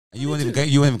You weren't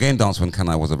even game dance when Can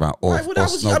I was about, or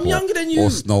snowball. I'm younger than you. Or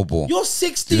snowball. You're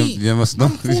 60. You must know.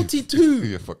 I'm 42.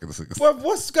 You're fucking 60. Well,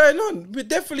 what's going on? We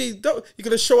definitely don't. You're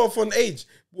gonna show off on age.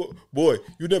 Boy,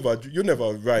 you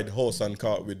never ride horse and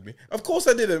cart with me. Of course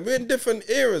I didn't. We're in different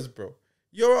eras, bro.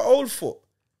 You're an old foot.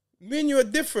 Me and you are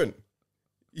different.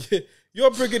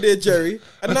 You're Brigadier Jerry,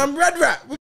 and I'm Red Rat.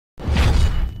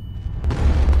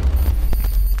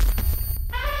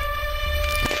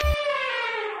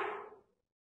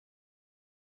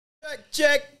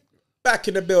 Check. Back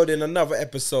in the building, another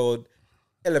episode.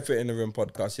 Elephant in the Room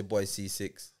podcast. Your boy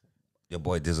Ceesix. Your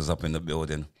boy Dizzle's up in the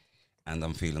building, and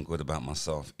I'm feeling good about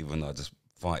myself, even though I just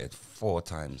farted 4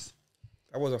 times.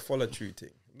 That was a follow through thing.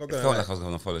 It felt like I was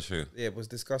going to follow through. Yeah, it was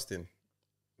disgusting.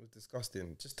 It was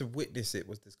disgusting. Just to witness it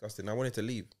was disgusting. I wanted to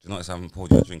leave. Do you notice I haven't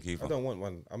poured you a drink either? I don't want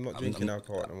one. I'm not drinking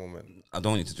alcohol at the moment. I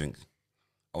don't need to drink.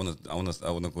 I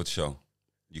want a good show.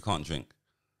 You can't drink.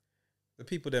 The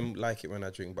people them like it when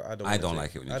I drink, but I don't. I don't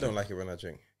like it when you drink. I don't like it when I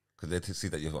drink. Because they see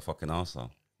that you're a fucking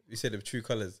arsehole. You said the true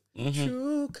colours.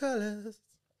 True colours.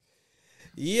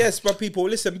 Yes, my people.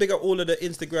 Listen, big up all of the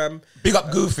Instagram. Big up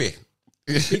Goofy.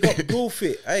 Big up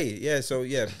Goofy. Hey, yeah, so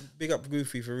yeah, big up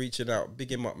Goofy for reaching out.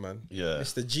 Big him up, man. Yeah.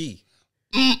 Mr. G.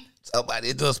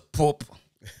 Somebody just poop.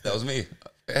 That was me.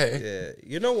 Yeah. Hey.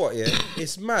 You know what, yeah?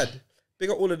 It's mad.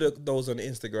 Big up all of those on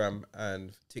Instagram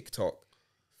and TikTok,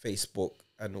 Facebook,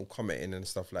 and all commenting and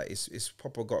stuff like it's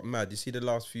proper got mad. You see the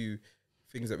last few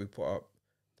things that we put up,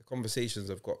 the conversations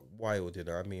have got wild, you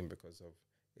know what I mean? Because of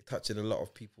it touching a lot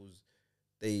of people's,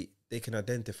 they can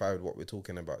identify with what we're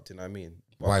talking about, do you know what I mean?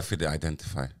 But why should they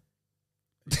identify?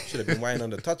 should have been whining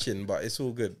on the touching, but it's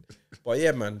all good. But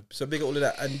yeah, man, so big up all of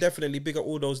that, and definitely big up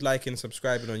all those liking,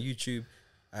 subscribing on YouTube,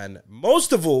 and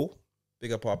most of all,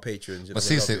 big up our patrons. You know, but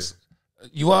Ceesix,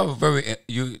 you are very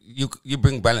you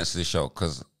bring balance to the show,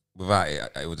 because without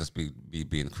it, it would just be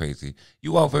being crazy.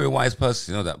 You are a very wise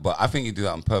person, you know that. But I think you do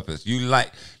that on purpose.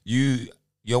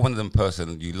 You're one of them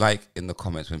person you like in the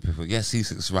comments when people,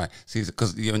 Ceesix is right, Ceesix,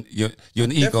 because you're an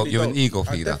ego, you're an ego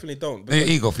feeder. I definitely don't. You're an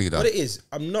ego feeder. What it is,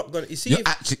 I'm not gonna. You see,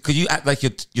 because you act like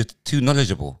you're too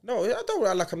knowledgeable. No, I don't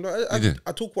act like I'm not.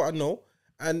 I talk what I know,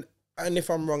 and if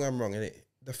I'm wrong, I'm wrong. And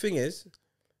the thing is,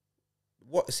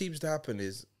 what seems to happen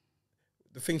is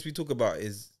the things we talk about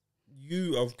is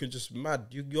you are just mad.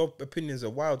 Your opinions are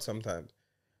wild sometimes,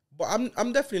 but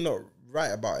I'm definitely not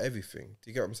right about everything. Do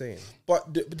you get what I'm saying?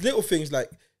 But the little things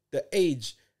like the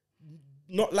age,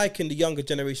 not liking the younger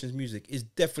generation's music is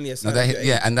definitely a sign.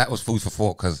 And that was food for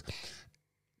thought, because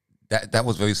that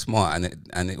was very smart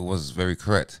and it was very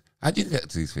correct. How do you get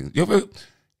to these things? You're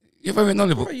very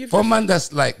knowledgeable. For a man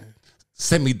that's like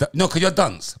because you're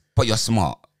dunce, but you're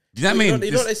smart. Do you know what I mean?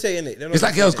 You know what they say, innit? It's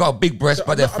like girls got a big breast,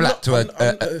 but they're flat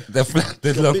to they're flat.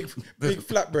 Big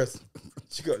flat breast.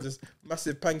 She got just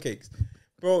massive pancakes.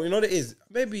 Bro, you know what it is?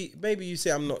 Maybe you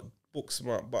say I'm not book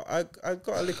smart, but I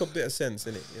got a little bit of sense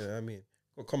in it. You know what I mean?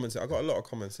 Got common sense. I got a lot of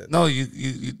common sense. No, you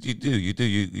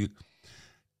do.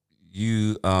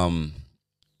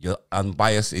 You're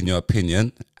unbiased in your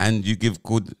opinion, and you give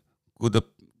good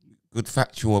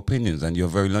factual opinions, and you're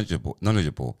very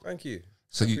knowledgeable. Thank you.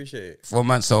 So I appreciate it. For a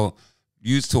man, so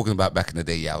you was talking about back in the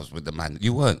day. I was with the man.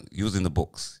 You weren't. You was in the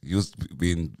books. You was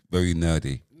being very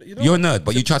nerdy. You're a nerd,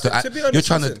 but you try to act. You're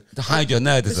trying to hide your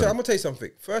nerdism. Listen, I'm gonna tell you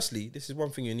something. Firstly, this is one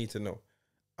thing you need to know.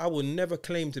 I will never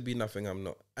claim to be nothing I'm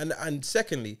not. And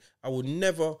secondly, I will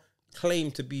never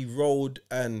claim to be road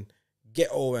and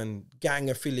ghetto and gang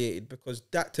affiliated, because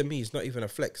that to me is not even a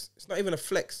flex. It's not even a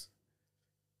flex.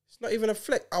 It's not even a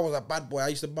flex. I was a bad boy. I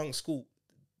used to bunk school.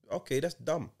 Okay, that's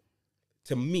dumb.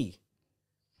 To me,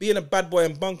 being a bad boy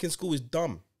and bunking school is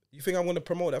dumb. You think I'm gonna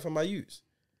promote that for my youths?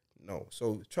 No.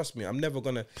 So trust me, I'm never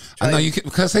gonna. I know you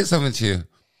can I say something to you?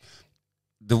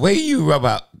 The way you rub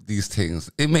out these things,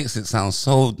 it makes it sound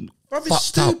so it's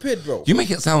stupid, up. Bro. You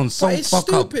make it sound so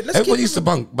fucked up. Everybody used to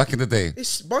bunk back in the day.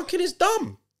 Bunking is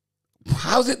dumb.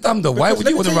 How's it dumb though? Why would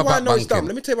you want to rub out bunking?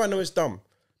 Let me tell you why I know it's dumb.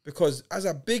 Because as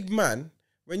a big man,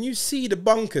 when you see the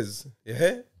bunkers,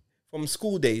 from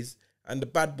school days, and the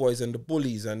bad boys and the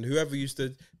bullies and whoever used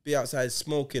to be outside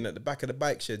smoking at the back of the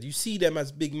bike shed, you see them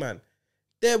as big man.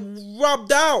 They're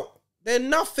rubbed out. They're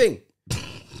nothing.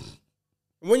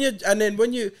 When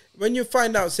you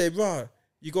find out, say, rah,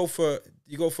 you go for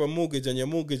a mortgage, and your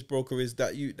mortgage broker is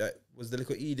that was the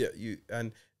little idiot you.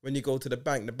 And when you go to the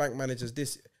bank manager's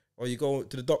this, or you go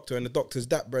to the doctor and the doctor's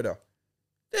that, brother.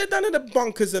 They're none of the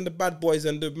bunkers and the bad boys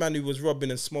and the man who was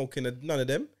robbing and smoking, and none of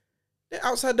them. They're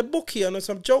outside the book here on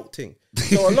some joke thing.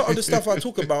 So a lot of the stuff I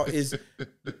talk about is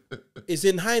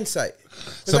in hindsight.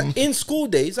 Like in school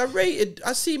days, I rate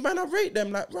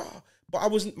them like raw.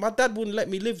 But my dad wouldn't let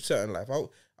me live certain life.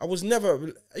 I was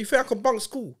never. You think I could bunk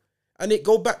school and it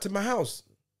go back to my house?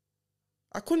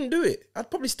 I couldn't do it. I'd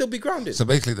probably still be grounded. So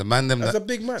basically, the man them As that, a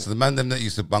big man. So the man them that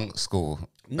used to bunk school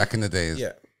back in the days,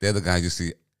 they're the guys you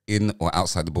see in or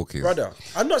outside the bookies. Brother,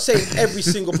 I'm not saying every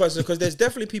single person, because there's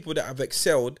definitely people that have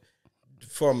excelled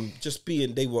from just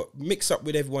being, they were mixed up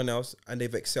with everyone else and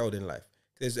they've excelled in life.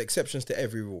 There's exceptions to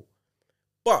every rule.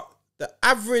 But the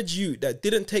average youth that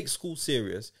didn't take school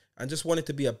serious and just wanted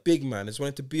to be a big man, just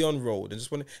wanted to be on road, and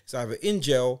just wanted, it's either in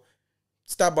jail,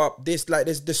 stab up, this, like,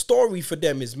 this, the story for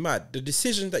them is mad. The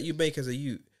decisions that you make as a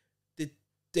youth,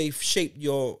 they've shaped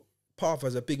your path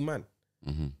as a big man.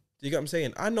 Mm-hmm. Do you get what I'm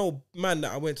saying? I know man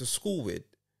that I went to school with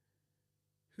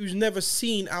who's never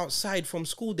seen outside from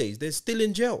school days. They're still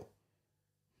in jail.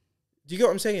 Do you get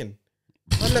what I'm saying?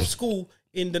 I left school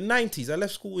in the 90s. I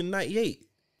left school in 98.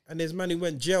 And there's man who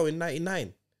went jail in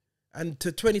 99. And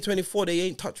to 2024, they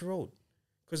ain't touched road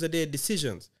because of their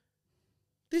decisions.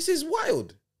 This is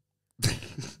wild.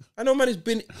 I know man has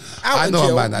been out of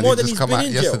jail more than he's been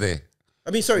in jail.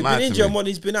 I mean, sorry, been in jail more than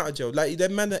he's been out of jail. Like,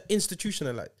 that man that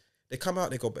institutionalized. They come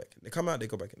out, they go back. They come out, they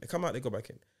go back in. They come out, they go back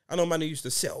in. I know a man who used to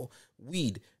sell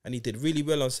weed and he did really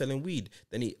well on selling weed.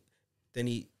 Then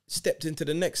he stepped into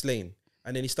the next lane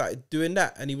and then he started doing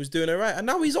that and he was doing it right. And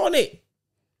now he's on it.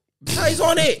 Now he's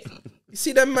on it. You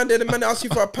see that man there, the man that asks you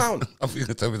for £1. I think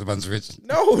you tell me the man's rich.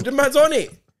 No, the man's on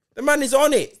it. The man is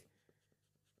on it.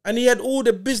 And he had all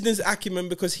the business acumen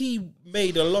because he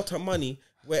made a lot of money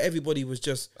where everybody was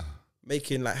just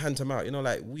making like hand to mouth. You know,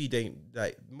 like weed ain't,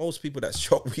 like most people that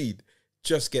shop weed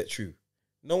just get through.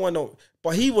 No one know.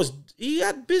 But he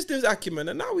had business acumen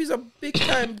and now he's a big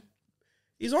time,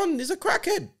 he's a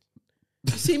crackhead.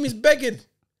 You see him, he's begging.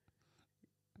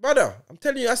 Brother, I'm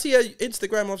telling you, I see an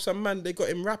Instagram of some man, they got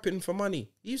him rapping for money.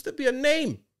 He used to be a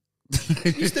name.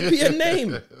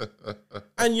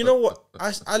 And you know what?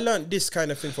 I learned this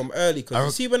kind of thing from early. Because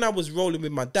you see, when I was rolling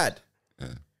with my dad,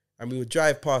 and we would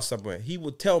drive past somewhere, he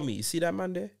would tell me, you see that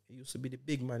man there? He used to be the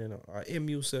big man, you know. Him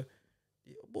used to,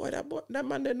 that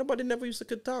man there, nobody never used to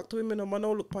could talk to him, you know. Man,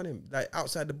 don't look upon him. Like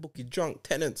outside the bookie, drunk,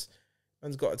 tenants.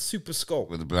 Man's got a super skull.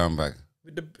 With the brown bag.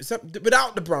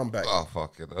 Without the brown bag. Oh,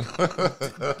 fuck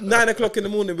it. 9 o'clock in the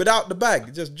morning without the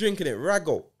bag, just drinking it,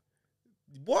 raggo.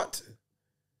 What?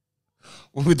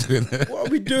 What are we doing here? What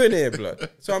are we doing here, blood?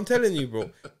 So I'm telling you, bro,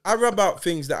 I rub out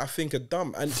things that I think are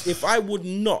dumb. And if I would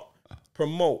not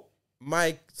promote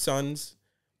my sons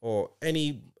or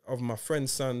any of my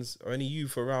friends' sons or any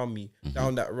youth around me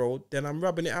down that road, then I'm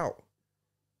rubbing it out.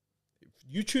 If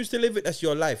you choose to live it, that's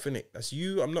your life, innit? That's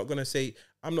you. I'm not going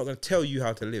to tell you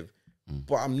how to live,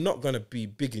 but I'm not going to be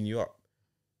bigging you up.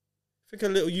 I think a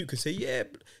little you could say,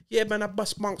 yeah, man, I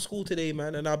bust bunk school today,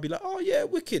 man. And I'll be like, oh, yeah,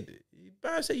 wicked.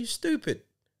 But I say, you stupid.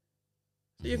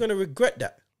 So you're going to regret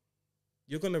that.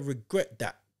 You're going to regret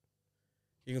that.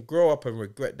 You can grow up and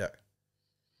regret that.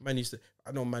 Man used to,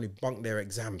 I know man who bunked their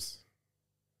exams.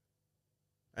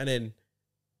 And then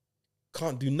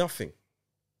can't do nothing.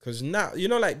 Because now, you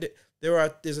know, like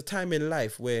there's a time in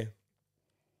life where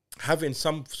having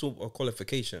some sort of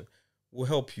qualification will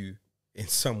help you in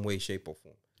some way, shape or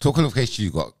form. So what qualification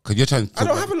you got? Because you're trying to... I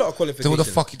don't have a lot of qualifications. So what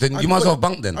the fuck? Then you might as well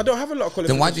bunk then. I don't have a lot of qualifications.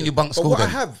 Then why didn't you bunk school then?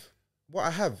 What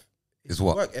I have is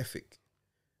what? Work ethic.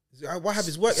 What I have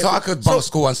is work ethic. So I could bunk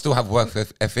school and still have work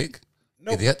ethic?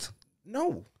 No. Idiot.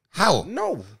 No. How?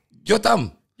 No. You're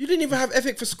dumb. You didn't even have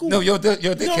ethic for school. No, you're a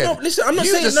dickhead. No, listen, I'm not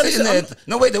saying... Just sitting there.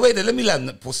 No, wait there. Let me land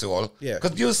that pussy all. Yeah.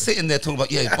 Because you're sitting there talking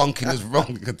about, bunking is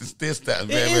wrong. This, that.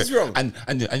 And it is wrong. And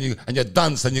you're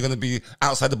dance and you're going to be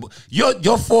outside the book.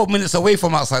 You're 4 minutes away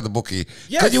from outside the bookie.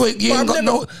 Yes, you ain't got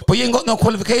no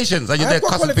qualifications. And you're there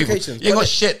cussing people. You ain't got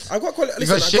shit. I've got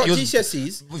qualifications. I've got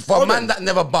GCSEs. For a man that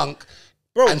never bunk...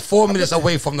 Bro, and 4 minutes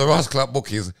away from the Ross Club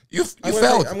bookies, you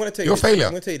failed. I'm going to tell you You're a failure.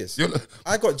 I'm going to tell you this.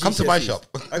 I got GCSEs. Come to my shop.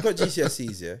 I got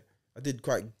GCSEs, yeah. I did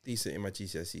quite decent in my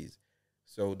GCSEs.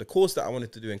 So the course that I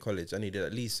wanted to do in college, I needed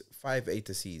at least 5 A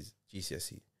to C's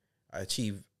GCSE. I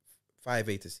achieved 5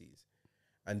 A to C's.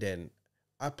 And then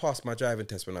I passed my driving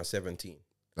test when I was 17.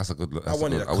 That's a good look. I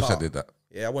wish I did that.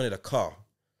 Yeah, I wanted a car.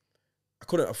 I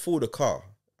couldn't afford a car.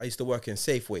 I used to work in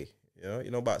Safeway. You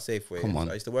know about Safeway. Come on.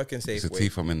 I used to work in Safeway. It's a tea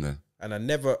from in there. And I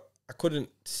couldn't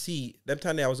see. Them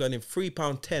time I was earning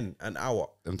 £3.10 an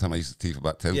hour. Them time I used to teeth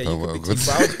about £10. Yeah,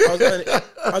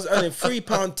 I was earning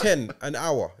 £3.10 an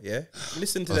hour. Yeah,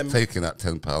 listen to them. Taking that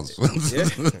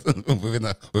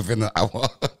 £10 within an hour.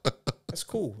 That's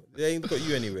cool. They ain't got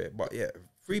you anywhere. But yeah,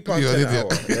 £3.10 an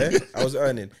hour. Yeah, I was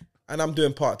earning, and I'm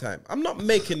doing part time. I'm not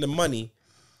making the money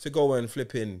to go and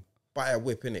buy a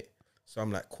whip in it. So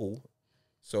I'm like, cool.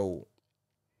 So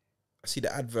I see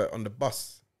the advert on the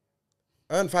bus.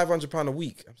 Earn £500 a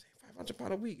week. I'm saying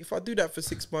 £100 a week. If I do that for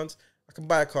 6 months, I can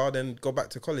buy a car, then go back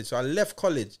to college. So I left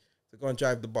college to go and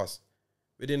drive the bus.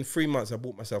 Within 3 months, I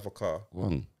bought myself a car.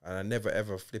 And I never,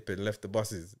 ever flipping left the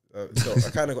buses. So I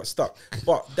kind of got stuck.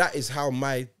 But that is how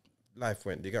my life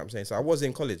went. You get what I'm saying? So I was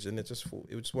in college and it just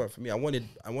weren't for me. I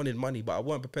wanted money, but I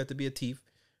wasn't prepared to be a thief.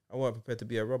 I wasn't prepared to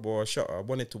be a robber or a shotter. I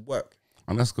wanted to work.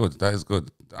 And that's good. That is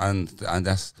good. And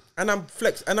that's... And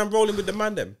I'm rolling with the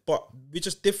man then. But we're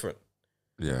just different.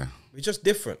 Yeah. We're just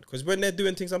different. Because when they're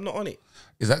doing things, I'm not on it.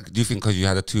 Is that... Do you think because you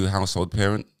had a 2-household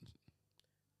parent?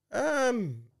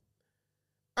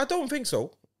 I don't think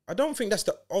so. I don't think that's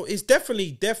the... Oh, it's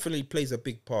definitely plays a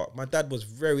big part. My dad was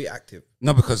very active.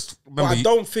 No, because... Remember, I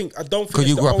don't think that's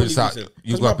you the grew up only in South... reason.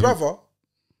 Because my brother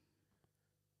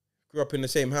grew up in the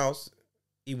same house.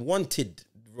 He wanted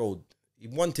road. He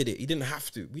wanted it. He didn't have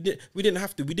to. We didn't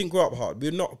have to. We didn't grow up hard. We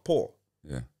were not poor.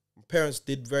 Yeah. My parents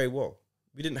did very well.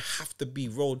 We didn't have to be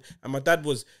road. And my dad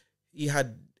was... He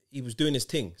was doing his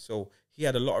thing. So he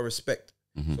had a lot of respect.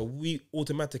 So we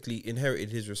automatically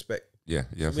inherited his respect. Yeah,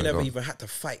 yeah. We never even had to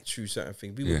fight through certain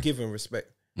things. We were given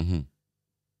respect.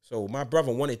 So my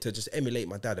brother wanted to just emulate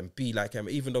my dad and be like him,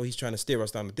 even though he's trying to steer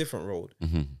us down a different road.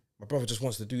 My brother just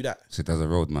wants to do that. So that's a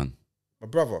road, man. My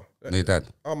brother. No, your dad.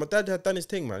 Oh, my dad had done his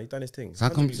thing, man. He done his thing. So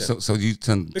how come? So you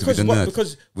turned because to be the nerd?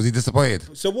 Because was he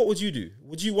disappointed? So what would you do?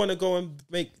 Would you want to go and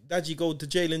make Daddy go to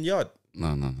jail in yard?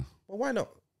 No. Well, why not?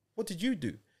 What did you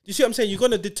do? Do you see what I'm saying? You're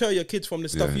gonna deter your kids from the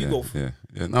stuff you go through.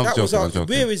 Yeah. No, I was joking.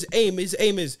 Where his aim is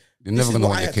you're never gonna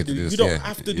want your kid to do this. You don't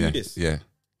have to do this. Yeah.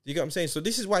 You get what I'm saying? So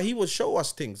this is why he would show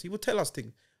us things. He would tell us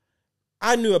things.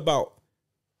 I knew about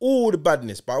all the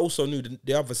badness, but I also knew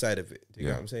the other side of it. You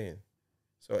get what I'm saying?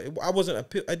 So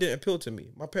it didn't appeal to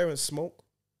me. My parents smoke.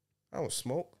 I don't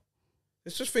smoke.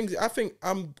 It's just things. I think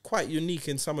I'm quite unique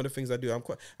in some of the things I do.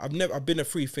 I've been a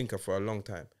free thinker for a long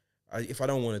time. If I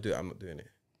don't want to do it, I'm not doing it.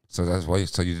 So that's why.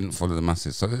 So you didn't follow the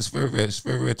masses. So it's very rare. It's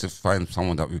very rare to find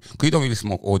someone that because you don't really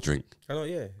smoke or drink. I know.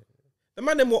 Yeah, the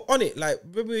man them were on it like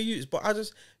when we were used, but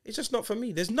it's just not for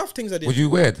me. There's enough things I did. Was you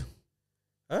weird?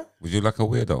 Huh? Was you like a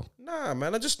weirdo? Nah,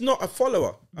 man. I'm just not a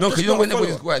follower. No, because you know when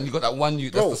everybody's going and you got that one you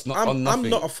that's just not on nothing. I'm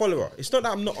not a follower. It's not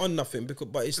that I'm not on nothing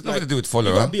but it's nothing like, to do with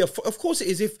follower. Of course it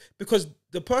is because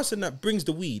the person that brings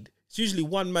the weed, it's usually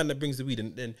one man that brings the weed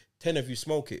and then 10 of you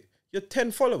smoke it. You're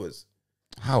 10 followers.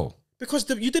 How? Because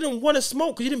you didn't want to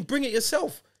smoke because you didn't bring it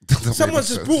yourself. Someone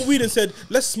just brought weed and said,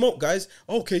 let's smoke, guys.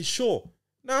 Okay, sure.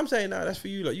 No, I'm saying, nah, that's for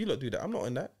you lot. You lot do that. I'm not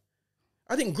in that.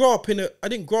 I didn't grow up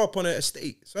on an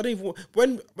estate. So I didn't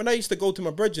even, when I used to go to my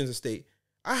brethren's estate,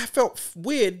 I felt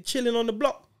weird chilling on the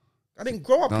block. I didn't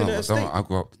grow up in an estate. I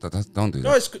grew up. Don't do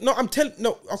that.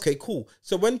 No, okay, cool.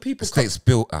 So when people estates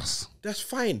built us. That's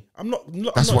fine.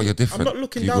 That's why you're different. I'm not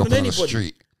looking down on anybody.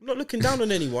 Street. I'm not looking down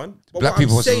on anyone. But Black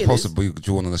people are supposed to be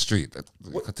drawn on the street.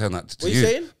 I can tell that to you. What you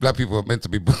saying? Black people are meant to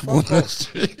be born on the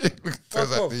street.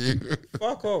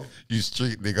 Fuck off. You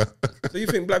street nigga. So you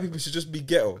think black people should just be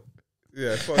ghetto?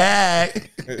 Yeah. Fuck. Hey,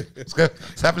 let's go.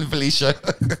 It's happening, Felicia.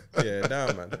 Yeah,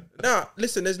 nah, man. Nah,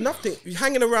 listen. There's nothing. You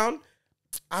hanging around,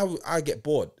 I get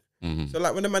bored. So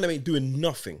like when the man ain't doing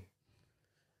nothing.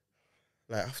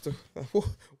 Like after,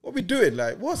 what we doing?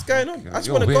 Like what's going on? I just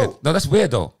want to go. No, that's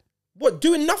weird though. What,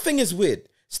 doing nothing is weird.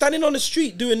 Standing on the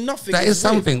street doing nothing. That is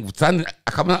something. Standing,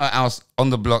 coming out of the house on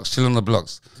the blocks, chilling on the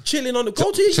blocks. Chilling on the,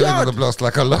 go to your chilling yard. on the blocks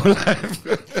like a low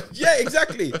life. Yeah,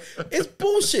 exactly. It's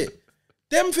bullshit.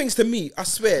 Them things to me, I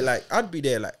swear, like I'd be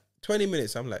there like 20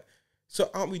 minutes. I'm like, so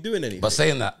aren't we doing anything? But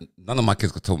saying that, none of my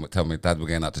kids could tell me, Dad, we're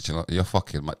going out to chill. You're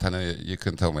fucking. You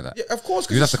couldn't tell me that. Yeah, of course,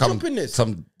 because it's stupidness.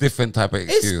 Some different type of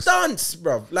excuse. It's stunts,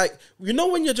 bro. Like, you know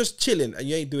when you're just chilling and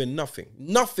you ain't doing nothing.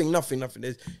 Nothing.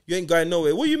 You ain't going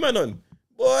nowhere. What you man on?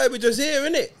 Boy, we're just here,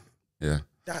 innit? Yeah.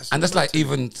 That's like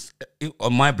even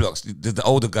on my blocks, the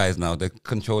older guys now, they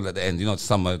control at the end. You know,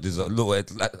 summer, there's a little,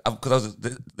 like, because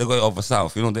they're going over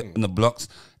south, you know, in the blocks,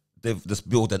 they've just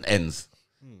built an ends.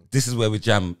 This is where we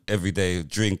jam every day,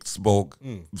 drink, smoke,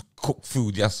 cook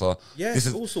food, yes sir. Yeah, this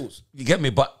is all sorts. You get me?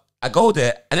 But I go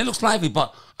there and it looks lively,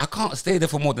 but I can't stay there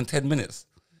for more than 10 minutes.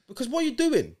 Because what are you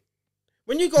doing?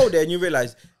 When you go there and you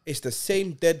realize it's the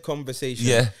same dead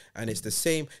conversation, and it's the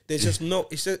same, there's just no,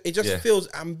 it just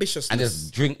feels ambitious. And there's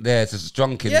drink there, it's just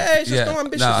drunken. Yeah, it's just no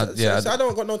ambitious. So I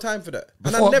don't got no time for that.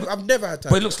 And I've never had time.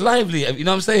 But it looks lively, you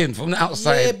know what I'm saying? From the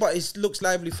outside. Yeah, but it looks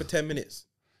lively for 10 minutes.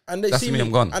 And they That's see me,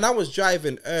 I'm gone. And I was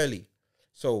driving early.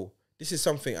 So this is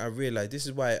something I realized. This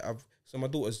is why so my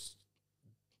daughter's,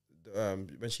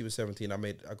 when she was 17, I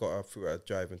got her through a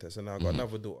driving test. And now I got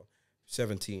another daughter,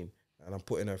 17, and I'm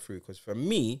putting her through. Because for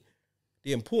me,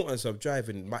 the importance of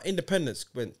driving, my independence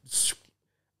went,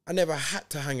 I never had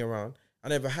to hang around. I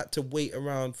never had to wait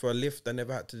around for a lift. I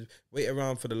never had to wait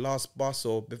around for the last bus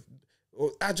or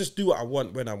I just do what I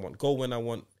want when I want, go when I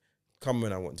want, come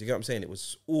when I want. Do you get what I'm saying? It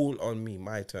was all on me,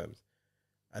 my terms.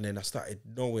 And then I started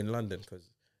knowing London because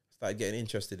I started getting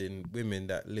interested in women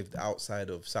that lived outside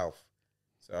of South.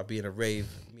 So I'd be in a rave,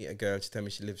 meet a girl, she tell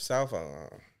me she lives South. Tell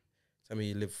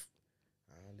me I live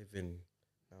in,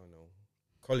 I don't know,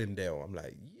 Colindale. I'm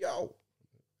like, yo,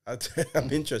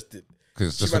 I'm interested.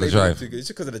 Because just for the drive. It's just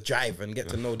because of the drive and get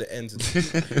to know the ends. And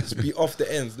just be off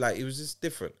the ends. Like, it was just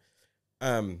different.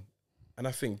 And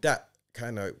I think that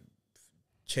kind of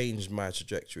changed my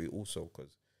trajectory also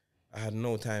because I had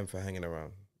no time for hanging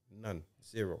around. None.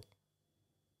 Zero.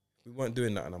 We weren't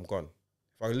doing that and I'm gone.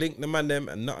 If I link the man them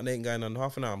and nothing ain't going on,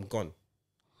 half an hour, I'm gone.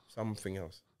 Something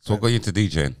else. So what got you into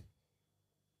DJing?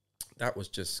 That was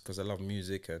just because I love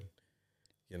music and,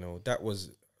 you know, that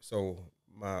was... So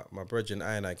my brother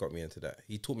and I got me into that.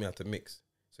 He taught me how to mix.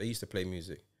 So he used to play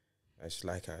music. I just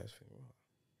like I was thinking, wow.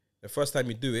 The first time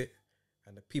you do it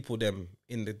and the people them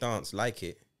in the dance like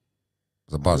it,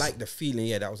 The buzz. I like the feeling,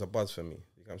 yeah, that was a buzz for me.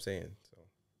 You know what I'm saying? So,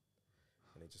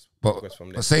 and it just but, from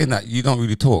there. but saying that, you don't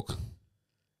really talk.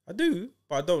 I do,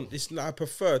 but I don't. It's not, I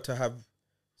prefer to have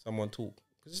someone talk.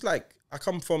 Because it's like, I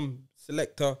come from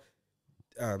selector,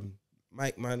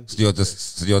 mic man. So you're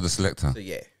the selector. So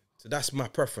yeah. So that's my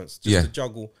preference. Just to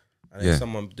juggle and then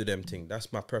someone do them thing.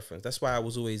 That's my preference. That's why I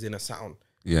was always in a sound.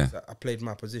 Yeah. So I played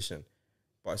my position.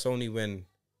 But it's only when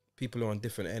people are on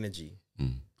different energy.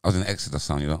 I was in Exodus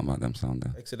sound. You don't know about them sound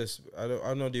there. Exodus,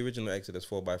 I know the original Exodus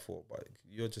 4x4, but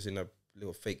you're just in a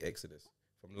little fake Exodus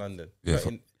from London. Yeah,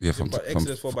 but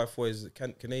Exodus 4x4 is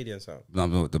Canadian sound.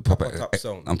 No, the proper top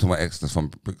sound. I'm talking about Exodus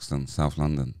from Brixton, South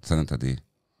London, Senator D.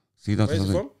 See, Where's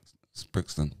it from? It's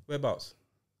Brixton. Whereabouts?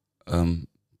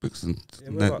 Brixton.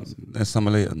 Yeah, There's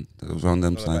Summer Leighton. It was around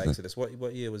them sides. Exodus.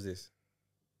 What year was this?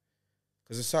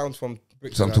 Because the sounds from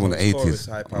Brixton. So I'm talking about the 80s.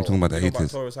 I'm talking about the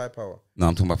 80s. Taurus High Power. No,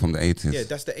 I'm talking about from the 80s. Yeah,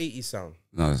 that's the 80s sound.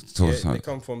 No, it's Taurus. They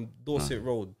come from Dorset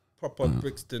Road, proper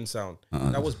Brixton sound.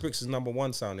 That was Brixton's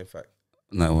 #1 sound, in fact.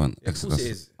 No one. Yeah, Exodus. of course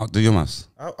it is. Do your maths.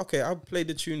 Okay, I'll play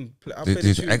the tune.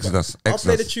 Exodus. I'll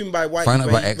play the tune by White. Find out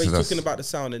about where he's Exodus. talking about the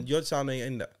sound, and your sound ain't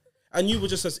in that. And you were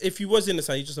just, if you was in the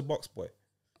sound, you're just a box boy.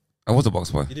 I was a box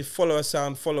boy. You did follow a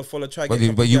sound, follow, try.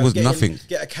 But you was nothing.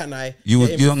 Get a canai. You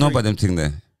don't know about them thing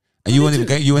there. And you weren't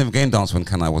even game dance when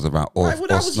Canai was about.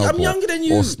 I'm younger than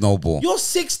you. Or snowball. You're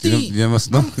 60. You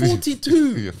must know. I'm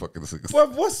 42. You're fucking 60.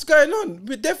 Well, what's going on?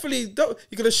 We definitely don't.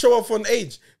 You're gonna show off on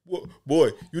age,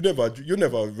 boy. You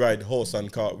never ride horse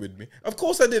and cart with me. Of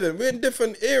course I didn't. We're in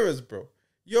different eras, bro.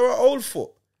 You're an old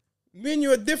foot. Me and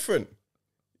you are different.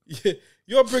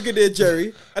 You're Brigadier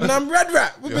Jerry, and I'm Red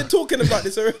Rat. We've been talking about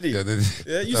this already.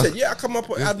 You said, I come up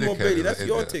with Admiral Bailey. That's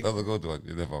your thing. That's a good one.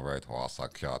 You never ride horse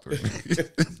and cart with me.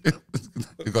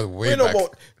 You got way back. We know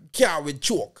about car with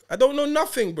choke. I don't know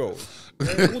nothing, bro.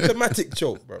 Automatic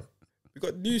choke, bro. We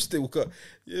got new still.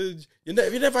 You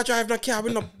never drive no car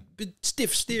with no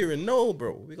stiff steering. No,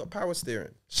 bro. We got power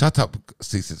steering. Shut up,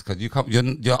 Ceesix, because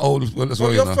you're old as well.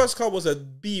 Well, your first car was a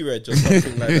B-Reg or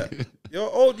something like that.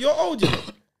 You're old, you know.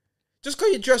 Just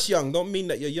because you dress young don't mean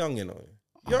that you're young, you know.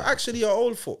 You're actually an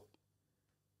old foot.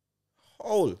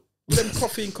 Old. With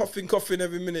them coughing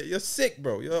every minute. You're sick,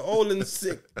 bro. You're old and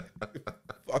sick.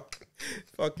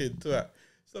 Fucking twat.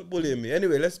 Stop bullying me.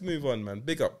 Anyway, let's move on, man.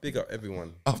 Big up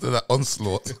everyone. After that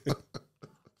onslaught.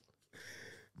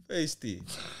 Facety.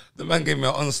 The man gave me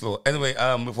an onslaught. Anyway,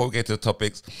 before we get to the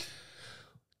topics,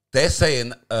 they're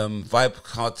saying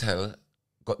Kartel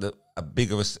got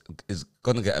is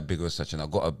gonna get a bigger reception. I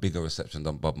got a bigger reception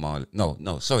than Bob Marley.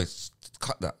 No, sorry,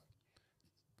 cut that.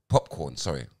 Popcorn,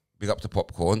 sorry. Big up to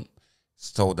Popcorn.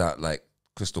 Sold out like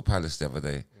Crystal Palace the other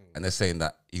day, and they're saying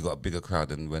that he got a bigger crowd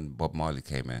than when Bob Marley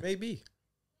came in. Maybe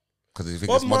because you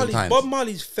think it's modern times. Bob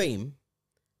Marley's fame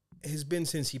has been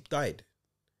since he died.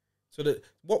 So the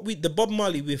Bob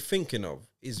Marley we're thinking of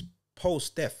is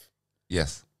post death.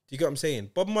 Yes. Do you get what I'm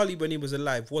saying? Bob Marley, when he was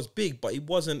alive, was big, but he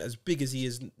wasn't as big as he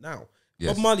is now.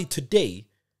 Yes. Bob Marley today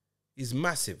is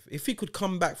massive. If he could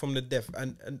come back from the death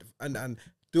and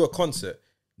do a concert,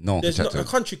 a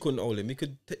country couldn't hold him. He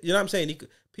could, you know what I'm saying? He could,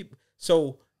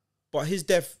 but his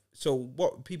death. So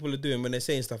what people are doing when they're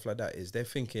saying stuff like that is they're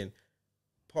thinking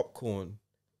Popcorn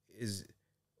is,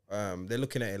 they're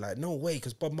looking at it like, no way,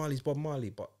 because Bob Marley's Bob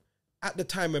Marley. But at the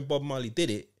time when Bob Marley did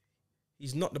it,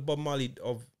 he's not the Bob Marley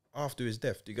of after his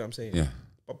death. Do you get what I'm saying? Yeah.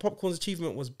 But Popcorn's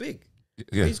achievement was big.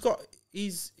 Yeah.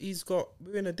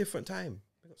 We're in a different time.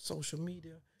 We got social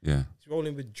media. Yeah. He's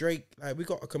rolling with Drake. Like, we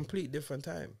got a complete different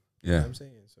time. Yeah. You know what I'm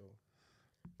saying? So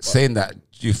saying that,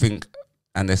 do you think,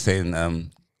 and they're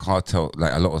saying Kartel,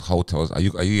 like a lot of hotels. Are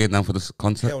you getting down for this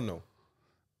concert? Hell no.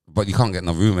 But you can't get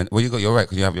no room. Well, you're right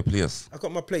because you have your place. I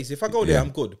got my place. If I go there, I'm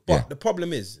good. But Yeah. the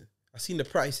problem is, I've seen the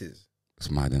prices. It's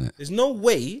mad, isn't it? There's no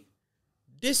way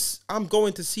I'm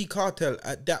going to see Kartel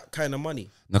at that kind of money.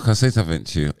 No, can I say something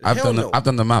to you? I've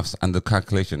done the maths and the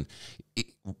calculation.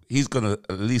 He's gonna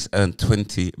at least earn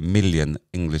 20 million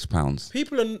English pounds.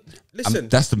 People are listen.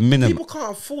 That's the minimum. People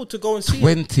can't afford to go and see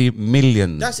 20 him.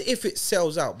 million. That's if it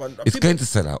sells out. But It's going to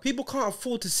sell out. People can't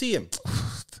afford to see him.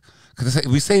 Because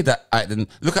we say that. Then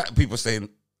look at people saying,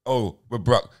 "Oh, we're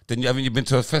broke." Then haven't you been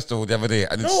to a festival the other day?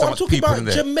 And there's No, so I'm much talking people about in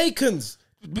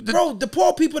there. Bro, the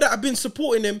poor people that have been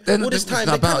supporting him all this time. It's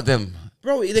not about them.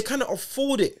 Bro, they cannot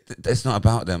afford it. It's not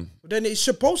about them. Then it's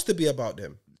supposed to be about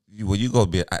them. You got to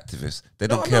be an activist. They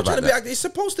don't I'm care not trying about to that. be It's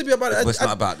supposed to be about it. But it's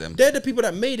not about them. They're the people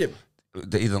that made him.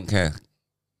 They don't care.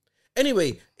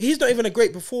 Anyway, he's not even a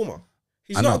great performer.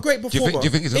 He's I not know. a great performer. Do you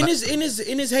think he's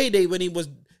in his heyday when he was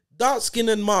dark skinned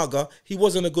and mager, he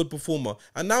wasn't a good performer.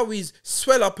 And now he's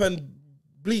swell up and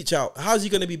bleach out. How's he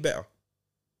going to be better?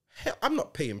 Hell, I'm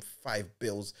not paying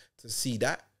 $5 to see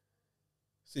that.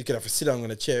 So you can have to sit down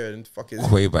on a chair and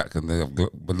fucking way back and they have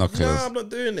binoculars. Nah, I'm not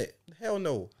doing it. Hell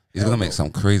no. He's gonna make some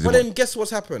crazy. But then guess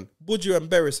what's happened? Buju and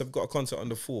Beres have got a concert on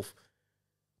the 4th.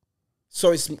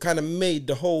 So it's kind of made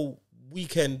the whole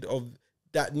weekend of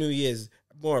that New Year's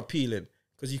more appealing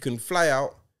because you can fly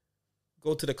out,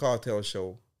 go to the Kartel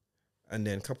show, and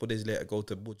then a couple of days later go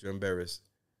to Buju and Beres.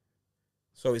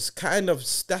 So it's kind of,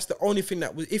 that's the only thing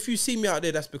that, if you see me out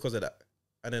there, that's because of that.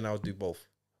 And then I'll do both.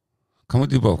 Can we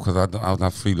do both? Because I'll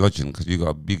have free lodging because you got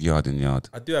a big yard in yard.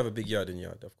 I do have a big yard in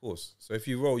yard, of course. So if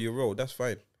you roll, that's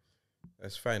fine.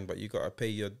 That's fine, but you gotta pay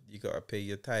your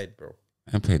tithe, bro.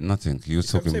 I ain't paid nothing. You were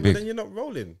talking saying, big. But then you're not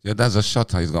rolling. Your dad's a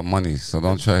shotter. He's got money, so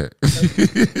don't try it.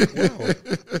 Wow.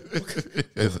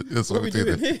 That's What what we we're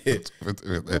doing doing. here?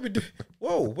 What we do?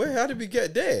 Whoa, how did we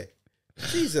get there?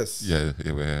 Jesus. Yeah,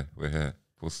 we're here.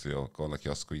 Pussy, or go like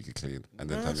you're squeaky clean, and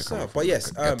then time you come up. But yes,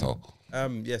 ghetto.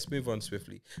 yes, move on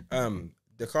swiftly.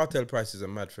 The Kartel prices are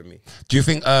mad for me. Do you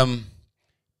think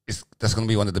that's going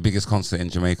to be one of the biggest concerts in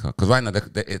Jamaica? Because right now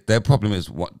their problem is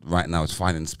right now is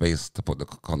finding space to put the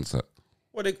concert.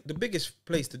 Well, the biggest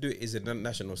place to do it is in the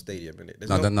National Stadium, isn't it?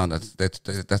 No, that's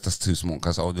just too small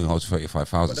because it only holds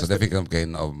 35,000. So they're thinking of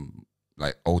getting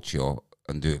like Ocho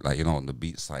and do it like on the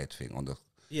beach side thing on the.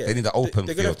 Yeah, they need the open.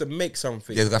 They're gonna have to make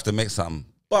something. Yeah, they have to make something.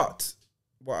 But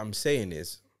what I'm saying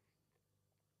is,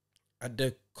 at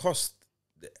the cost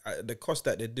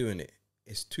that they're doing it,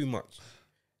 it's too much.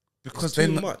 Because it's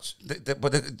too much.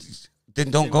 Then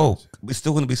don't go. It's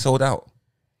still going to be sold out.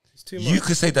 It's too much. You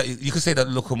could say that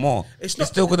look more. It's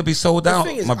still going to be sold out,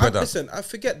 thing is, my brother. Listen, I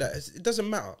forget that. It doesn't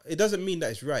matter. It doesn't mean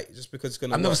that it's right just because it's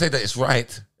going to. I've never said that it's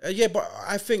right. Yeah, but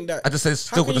I think that. I just said it's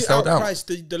still going to sell out. How can you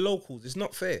outprice the locals? It's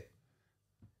not fair.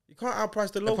 You can't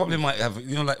outprice the They locals. probably might have,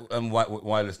 like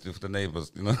wireless with the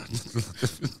neighbours,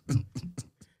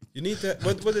 You need to.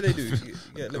 What do they do?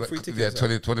 Yeah, like free tickets. Yeah,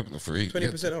 20% free.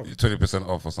 20% off. 20%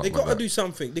 off or something. They got to like do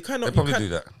something. They cannot. They probably do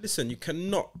that. Listen, you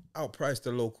cannot outprice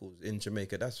the locals in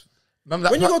Jamaica. That's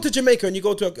that. When you go to Jamaica and you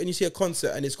go to and you see a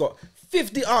concert and it's got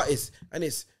 50 artists and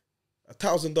it's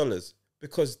 $1,000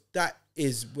 because that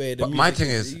is where the. But my thing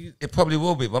is, it probably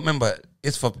will be. But remember,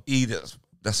 it's for either.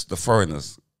 That's the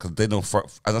foreigners because they don't.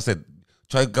 As I said,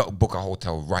 try to book a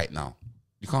hotel right now.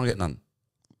 You can't get none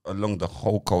along the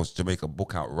whole coast, Jamaica.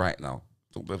 Book out right now.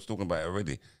 I was talking about it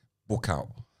already. Book out.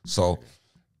 So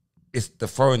it's the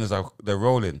foreigners they're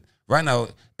rolling right now.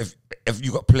 If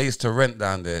you got place to rent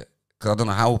down there, because I don't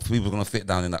know how people are gonna fit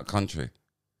down in that country.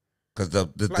 Because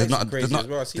there's not crazy as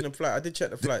well. I seen them fly. I did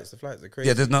check the flights. The flights are crazy.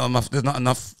 Yeah, there's not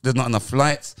enough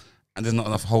flights, and there's not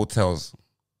enough hotels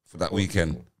for that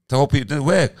weekend. To hope people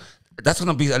where that's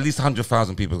gonna be at least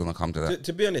 100,000 people gonna come to that.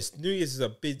 To be honest, New Year's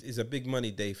is a big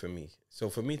money day for me. So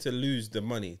for me to lose the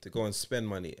money to go and spend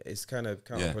money, it's kind of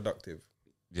counterproductive.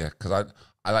 Yeah, because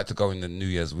I like to go in the New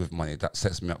Year's with money. That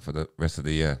sets me up for the rest of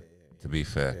the year. To be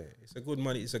fair, it's a good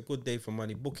money. It's a good day for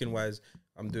money. Booking wise,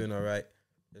 I'm doing all right.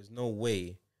 There's no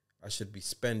way I should be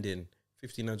spending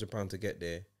 £1,500 to get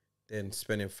there, then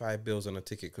spending $5 on a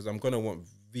ticket because I'm gonna want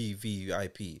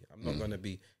VVIP. I'm not gonna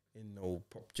be in no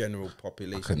general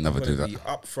population. I could never do that. Be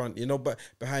up front, but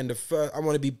behind the first, I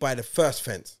want to be by the first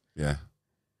fence. Yeah.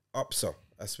 Up so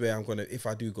that's where I'm gonna. If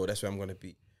I do go, that's where I'm gonna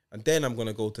be, and then I'm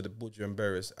gonna go to the Buju and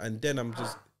Beres, and then I'm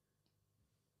just.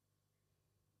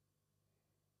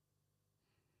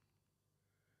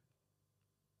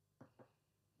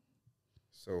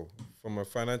 So from a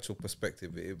financial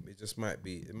perspective, it just might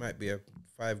be a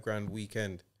 $5,000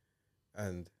 weekend,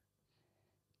 and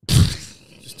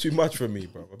just too much for me,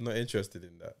 bro. I'm not interested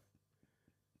in that.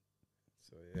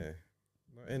 So yeah,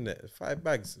 not in there. 5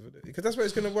 bags because that's what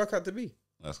it's gonna work out to be.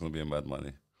 That's gonna be a mad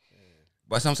money.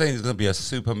 But as I'm saying, he's gonna be a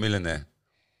super millionaire.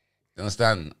 You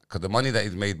understand? Because the money that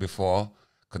he's made before,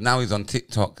 because now he's on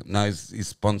TikTok, now he's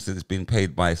sponsored, he's been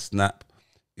paid by Snap,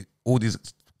 all these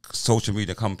social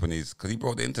media companies, because he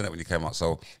brought the internet when he came out,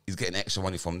 so he's getting extra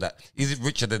money from that. He's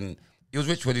richer than, he was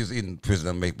rich when he was in prison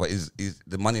and make, but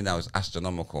the money now is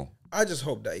astronomical. I just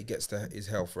hope that he gets his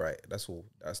health right. That's all.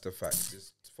 That's the fact.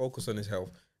 Just focus on his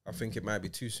health. I think it might be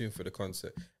too soon for the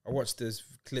concert. I watched this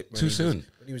clip. When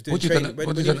he was doing training.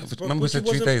 Remember we said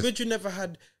 3 days. But you never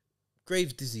had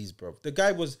Graves' disease, bro. The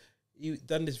guy he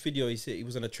done this video. He said he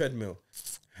was on a treadmill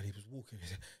and he was walking. He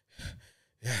said,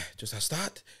 "Yeah, just a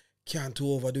start. Can't too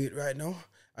overdo it right now."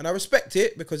 And I respect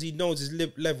it because he knows his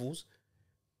levels.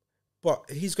 But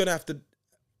he's gonna have to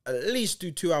at least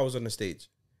do 2 hours on the stage.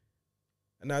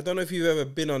 And I don't know if you've ever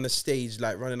been on the stage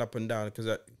like running up and down, because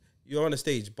you're on the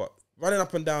stage, but running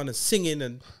up and down and singing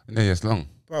and yeah, it's long,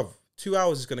 bruv. 2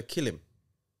 hours is gonna kill him.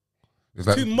 It's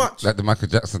like, too much. Like the Michael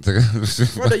Jackson thing.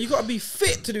 Brother, you gotta be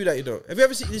fit to do that. You know. Have you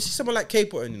ever seen someone like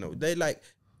Capleton? You know, they like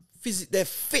they're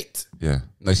fit. Yeah.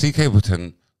 No, see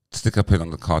Capleton stick up in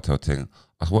on the Kartel thing.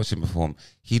 I was watching perform.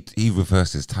 He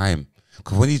reverses time.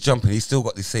 Because when he's jumping, he's still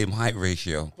got the same height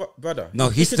ratio. Brother. No,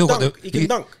 he can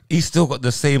dunk. He's still got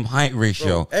the same height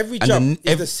ratio. Bro, every jump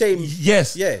is the same.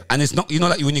 Yes. Yeah. And it's not, you know,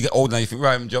 like when you get older, you think,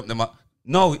 right, I'm jump them up.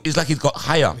 No, it's like he's got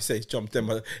higher. He says he's jumped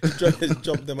them. His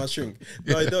jump them. I shrink.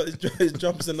 No, his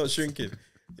jumps are not shrinking.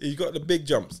 He's got the big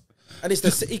jumps, and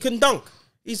he can dunk.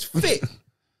 He's fit.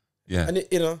 Yeah. And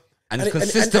you know. And he's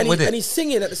consistent with it. And he's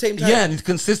singing at the same time. Yeah, and he's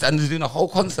consistent, and he's doing a whole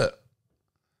concert.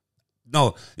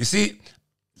 No, you see,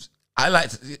 I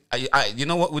like, you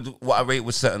know what I rate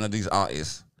with certain of these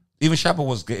artists? Even Shabba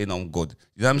was getting on good.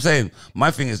 You know what I'm saying?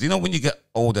 My thing is, you know when you get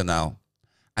older now,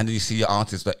 and then you see your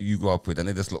artists that you grew up with, and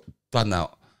they just look done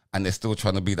out, and they're still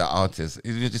trying to be that artist.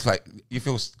 You're just like, you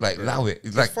feel like, allow it.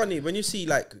 It's like funny when you see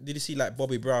did you see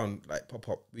Bobby Brown pop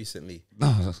up recently?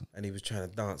 No, and he was trying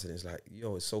to dance, and it's like,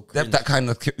 yo, it's so cringe. That kind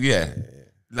of yeah.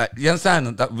 Like, you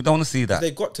understand? That we don't want to see that.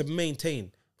 They got to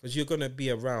maintain, because you're gonna be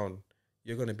around.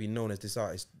 You're gonna be known as this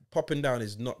artist. Popping down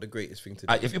is not the greatest thing to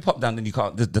do. If you pop down, then you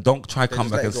can't. Don't try come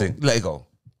back and sing. Let it go.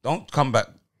 Don't come back.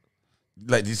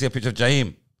 Like, did you see a picture of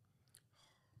Jaheim?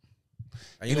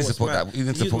 And you need to support that. You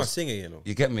need to support my singer, you know.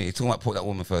 You get me? He's talking about put that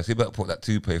woman first. You better put that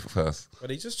toupee first. But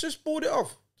he just bald it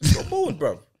off. Just got bald,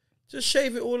 bro. Just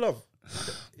shave it all off.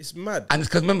 It's mad. And it's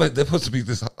because remember they're supposed to be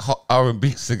this hot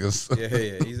R&B singers. Yeah.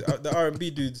 The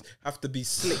R&B dudes have to be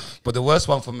slick. But the worst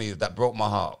one for me that broke my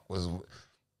heart was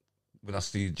when I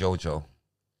see JoJo.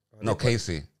 No,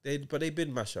 Casey. But they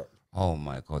been mash up. Oh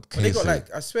my God, Casey. They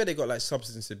got I swear they got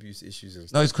substance abuse issues and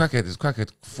stuff. No, it's crackhead. It's crackhead.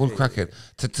 Full crackhead.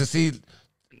 To see,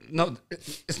 no,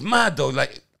 it's mad though.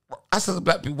 Like, us as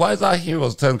black people, why is our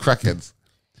heroes turn crackheads?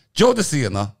 Jodeci, you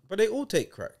know. But they all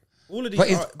take crack. All of these,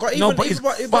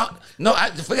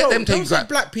 forget them taking crack.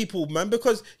 Black people, man,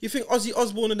 because you think Ozzy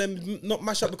Osbourne and them not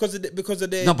mash up because of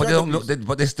their. No, but they don't look.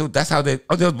 But they still. That's how they.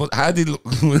 How they look.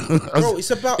 Bro,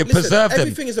 it's about. It preserved them.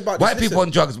 Everything is about white people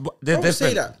on drugs. Don't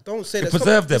say that. Don't say that. It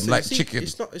preserved them like chicken.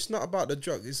 It's not about the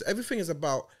drugs. Everything is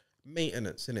about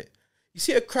maintenance, isn't it? You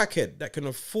see a crackhead that can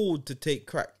afford to take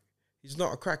crack. He's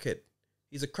not a crackhead.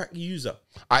 He's a crack user.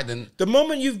 The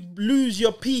moment you lose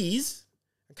your peas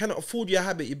and cannot afford your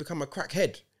habit, you become a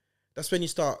crackhead. That's when you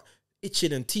start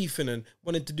itching and teething and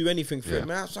wanting to do anything for it.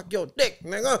 Man, I'll suck your dick,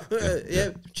 nigga.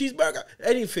 Cheeseburger,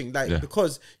 anything.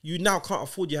 Because you now can't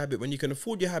afford your habit. When you can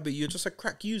afford your habit, you're just a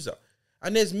crack user.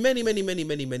 And there's many crack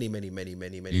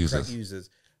users.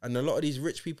 And a lot of these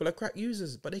rich people are crack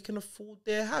users, but they can afford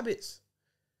their habits.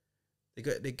 They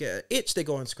get an itch, they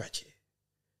go and scratch it.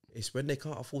 It's when they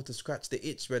can't afford to scratch the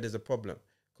itch where there's a problem.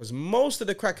 Because most of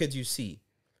the crackheads you see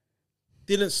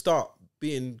didn't start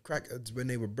being crackheads when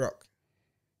they were broke.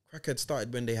 Crackheads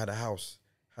started when they had a house,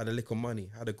 had a little money,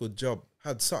 had a good job,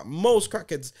 had something. Most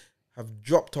crackheads have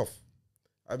dropped off.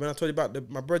 When I told you about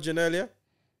my brethren earlier,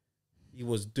 he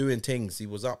was doing things. He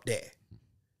was up there.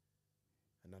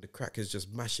 And now the crackers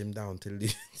just mash him down till now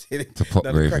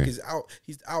the crack is out.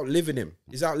 He's outliving him.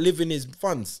 He's outliving his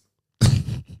funds.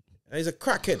 And he's a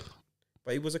crackhead.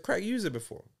 But he was a crack user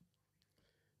before.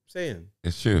 I'm saying.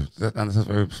 It's true. And that's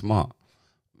very smart.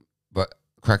 But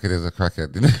crackhead is a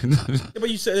crackhead. Yeah, but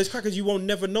you said there's crackheads you won't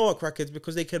never know are crackheads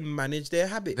because they can manage their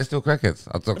habits. They're still crackheads.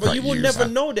 But you will never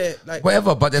know they're like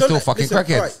whatever. But they're still fucking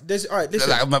crackheads. All right,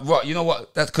 listen. Like, you know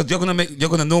what? That's because you're gonna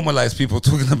normalize people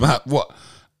talking about what?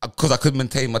 Because I could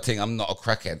maintain my thing. I'm not a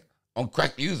crackhead. I'm a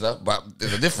crack user, but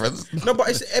there's a difference. No, but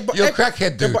you're a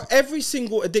crackhead, dude. No, but every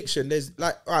single addiction, there's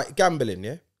all right, gambling,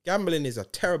 yeah. Gambling is a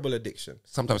terrible addiction.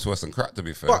 Sometimes worse than crack, to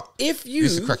be fair. But if you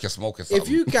used to crack your smoking something. if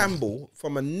you gamble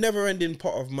from a never-ending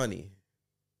pot of money,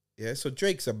 yeah. So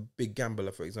Drake's a big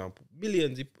gambler, for example,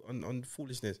 millions on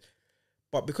foolishness.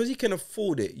 But because he can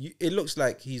afford it, it looks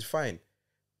like he's fine.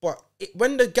 But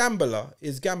when the gambler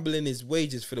is gambling his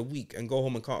wages for the week and go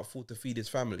home and can't afford to feed his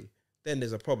family, then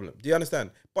there's a problem. Do you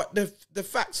understand? But the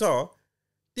facts are,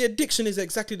 the addiction is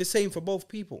exactly the same for both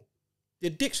people. The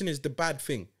addiction is the bad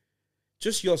thing.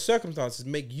 Just your circumstances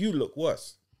make you look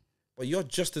worse. But you're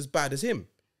just as bad as him.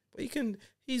 But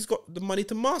he's got the money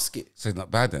to mask it. So it's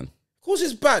not bad then? Of course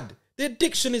it's bad. The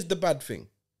addiction is the bad thing.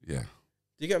 Yeah.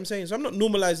 Do you get what I'm saying? So I'm not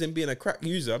normalizing being a crack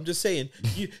user. I'm just saying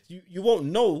you won't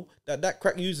know that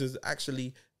crack user's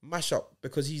actually mash up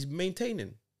because he's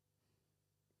maintaining.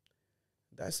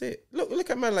 That's it. Look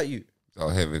at a man like you. Oh,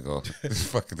 here we go. This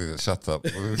fucking did it. Shut up.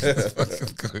 It's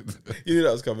fucking good. You knew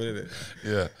that was coming, innit?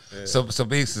 Yeah. So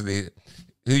basically,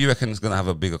 who you reckon is going to have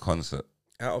a bigger concert?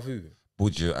 Out of who?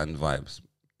 Buju and Vybz.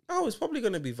 Oh, it's probably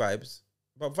going to be Vybz.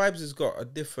 But Vybz has got a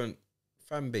different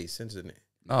fan base, isn't it?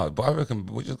 No, but I reckon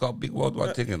Buju's got a big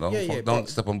worldwide thing, you know? Don't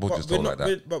step on Buju's toe like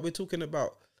that. But we're talking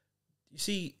about, you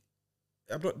see,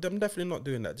 I'm definitely not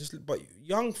doing that. But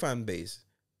young fan base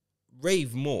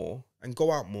rave more and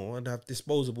go out more and have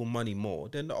disposable money more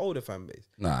than the older fan base.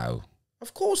 No.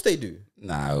 Of course they do.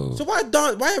 No. So why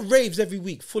are raves every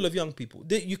week full of young people?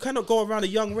 You cannot go around a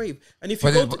young rave. And if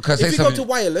you go to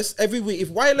wireless every week, if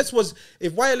wireless was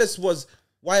wireless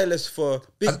for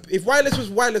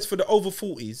the over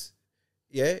 40s,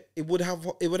 yeah, it would have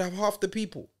half the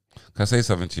people. Can I say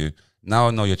something to you? Now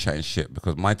I know you're chatting shit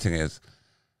because my thing is,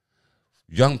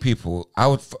 young people, I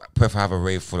would prefer have a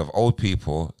rave full of old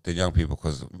people than young people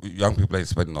because young people ain't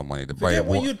spending no money. Forget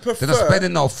what you'd prefer. They're not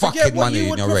spending no fucking money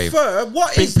in your rave.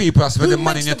 Big people are spending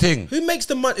money in your thing. Who makes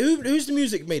the money? Who's the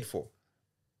music made for?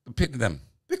 Pick them.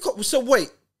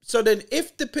 So then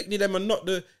if the pick them are not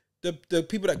the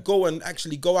people that go and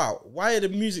actually go out, why are the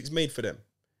music's made for them?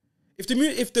 If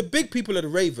the big people are the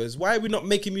ravers, why are we not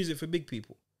making music for big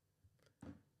people?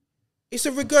 It's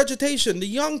a regurgitation. The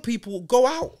young people go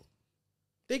out.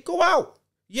 They go out.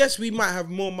 Yes, we might have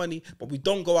more money, but we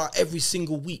don't go out every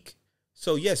single week.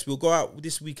 So yes, we'll go out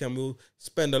this weekend. We'll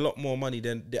spend a lot more money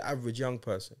than the average young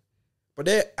person. But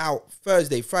they're out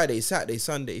Thursday, Friday, Saturday,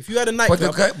 Sunday. If you had a nightclub,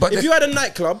 if you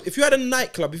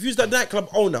was the nightclub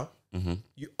owner,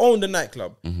 you own the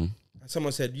nightclub, and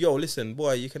someone said, yo, listen,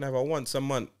 boy, you can have a once a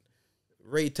month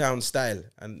Raytown style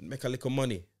and make a little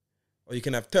money. Or you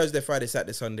can have Thursday, Friday,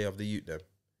 Saturday, Sunday of the youth then.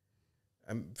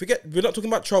 And forget, we're not talking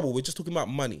about trouble, we're just talking about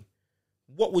money.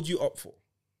 What would you opt for?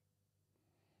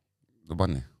 The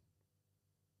money.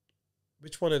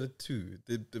 Which one of the two?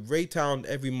 The Raytown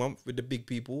every month with the big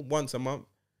people, once a month,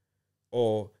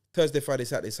 or Thursday, Friday,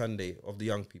 Saturday, Sunday of the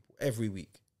young people every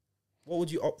week? What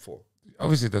would you opt for?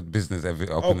 Obviously, the business every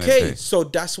Okay, so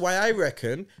that's why I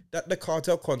reckon that the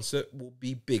Kartel concert will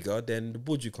be bigger than the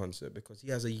Buju concert because he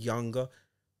has a younger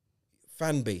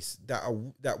fan base that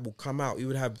will come out. He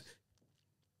would have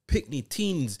pickney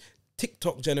teens,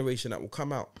 TikTok generation that will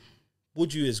come out.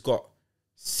 Buju has got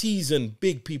seasoned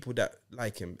big people that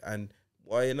like him, and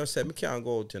well, you know, said me can't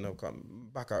go, you know, come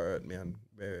back out hurt me and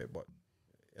but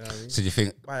you know what I mean? So you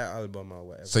think buy an album or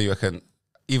whatever? So you reckon,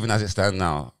 even as it stands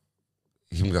now,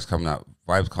 him just coming out,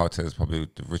 Vybz Kartel is probably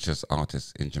the richest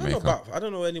artist in Jamaica. I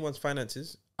don't know anyone's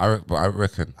finances. But I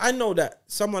reckon. I know that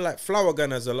someone like Flower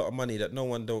Gun has a lot of money that no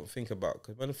one don't think about.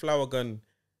 Because when Flower Gun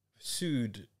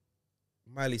sued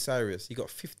Miley Cyrus, he got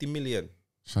 50 million.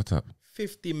 Shut up.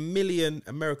 50 million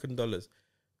American dollars.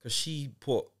 Because she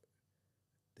put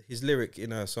his lyric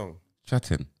in her song.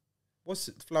 Chatting. What's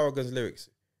Flower Gun's lyrics?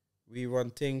 We run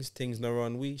things, things no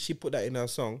run we. She put that in her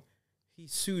song. He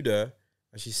sued her.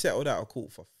 And she settled out of court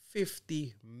for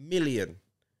 50 million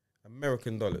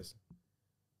American dollars.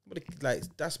 But like,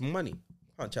 that's money.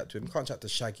 Can't chat to him. Can't chat to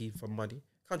Shaggy for money.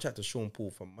 Can't chat to Sean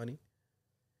Paul for money.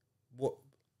 What?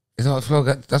 Is that Flower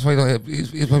Gun? That's why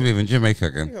he's probably in Jamaica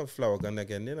again. You know, Flower Gun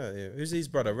again. You know, who's his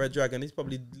brother? Red Dragon. He's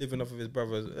probably living off of his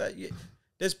brother's.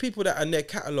 There's people that in their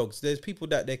catalogs. There's people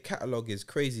that their catalog is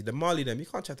crazy. The Marley them. You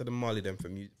can't chat to the Marley them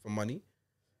for money.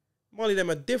 Marley them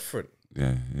are different.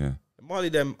 Yeah. The Marley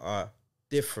them are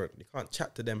different. You can't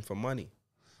chat to them for money.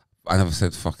 I never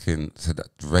said that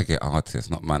reggae artist,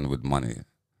 not man with money.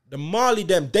 The Marley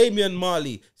them, Damian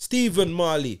Marley, Stephen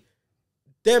Marley,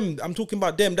 them, I'm talking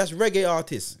about them, that's reggae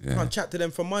artists. You can't chat to them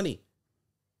for money.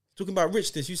 Talking about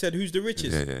richness, you said who's the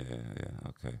richest? Yeah,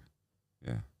 okay.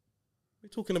 Yeah. What are you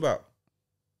talking about?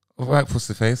 All right,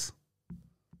 pussy face.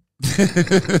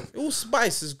 All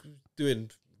Spice is doing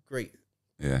great.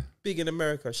 Yeah. Big in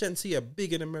America. Shenseea are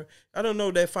big in America. I don't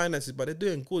know their finances, but they're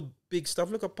doing good, big stuff.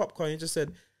 Look at Popcorn. He just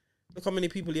said, look how many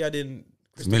people he had in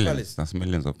Crystal Millions. Palace. That's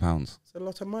millions of pounds. It's a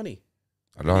lot of money.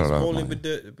 A lot of rolling money.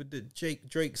 with the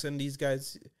Drakes and these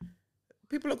guys.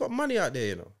 People have got money out there,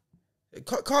 you know.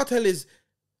 Kartel is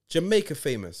Jamaica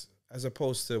famous as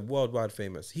opposed to worldwide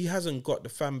famous. He hasn't got the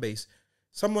fan base.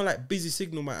 Someone like Busy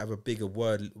Signal might have a bigger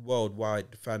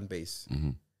worldwide fan base.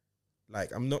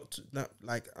 Like I'm not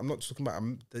talking about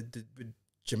the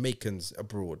Jamaicans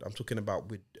abroad. I'm talking about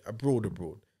with abroad.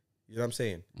 You know what I'm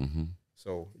saying?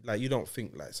 So like you don't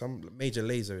think like some Major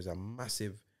Lazer is a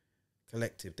massive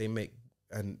collective. They make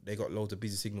and they got loads of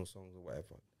Busy Signal songs or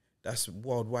whatever. That's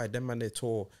worldwide. Them man they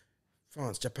tour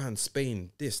France, Japan,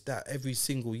 Spain, this, that, every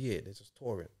single year. They're just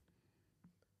touring.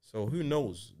 So who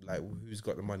knows, like, who's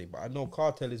got the money. But I know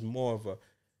Kartel is more of a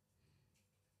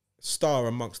star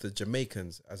amongst the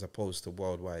Jamaicans as opposed to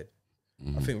worldwide.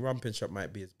 I think Rumpin' Shop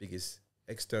might be his biggest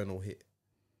external hit.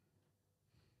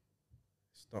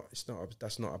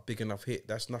 That's not a big enough hit.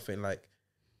 That's nothing like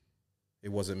It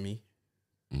Wasn't Me.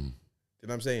 You know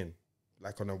what I'm saying?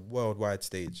 Like on a worldwide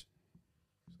stage.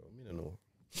 So, I don't know.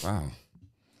 Wow.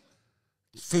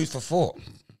 Food for thought.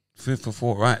 Food for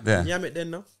thought right there. Yam it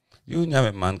then, no? You yam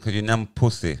it, man, because you yam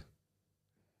pussy.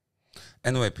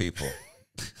 Anyway, people.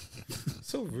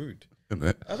 So rude. Isn't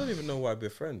it? I don't even know why we're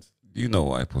friends. You know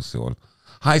why, pussy all.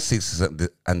 Hi, Ceesix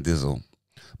and Dizzle.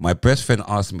 My best friend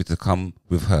asked me to come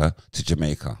with her to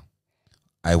Jamaica.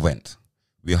 I went.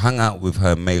 We hung out with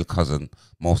her male cousin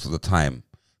most of the time.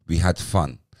 We had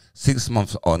fun. 6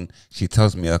 months on, she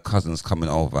tells me her cousin's coming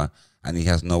over and he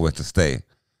has nowhere to stay.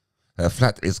 Her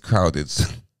flat is crowded.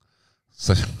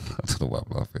 So I don't know why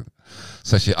I'm laughing.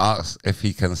 So she asks if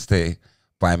he can stay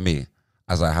by me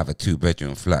as I have a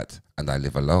 2-bedroom flat and I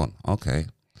live alone. Okay.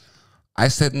 I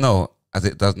said no, as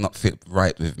it does not fit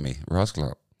right with me.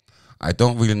 Rascal. I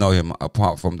don't really know him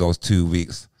apart from those 2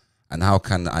 weeks. And how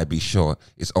can I be sure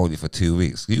it's only for 2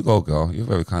 weeks? You go, girl. You're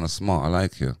very kind of smart. I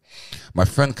like you. My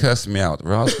friend cursed me out,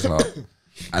 Rascal,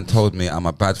 and told me I'm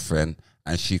a bad friend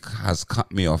and she has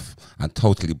cut me off and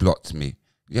totally blocked me.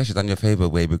 Yeah, she's done your favor,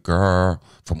 baby girl,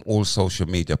 from all social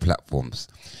media platforms.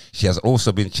 She has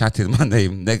also been chatting my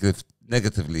name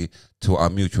negatively to our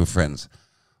mutual friends.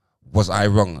 Was I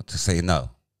wrong to say no?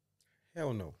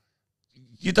 Hell no.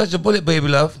 You dodged a bullet, baby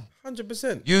love.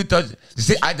 100%. You dodged.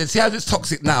 See how it's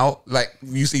toxic now. Like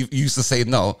you used to say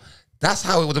no. That's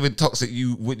how it would have been toxic.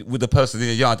 You with the person in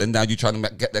your yard, and now you're trying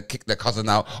to kick their cousin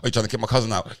out, or you're trying to kick my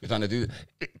cousin out. You're trying to do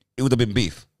it would have been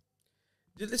beef.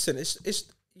 Listen,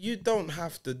 it's you don't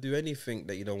have to do anything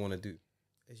that you don't want to do.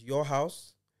 It's your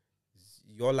house, it's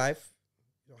your life.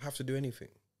 You don't have to do anything.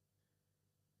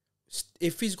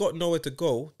 If he's got nowhere to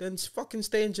go, then fucking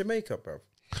stay in Jamaica, bro.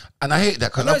 And I hate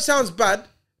that. I know it sounds bad.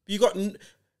 But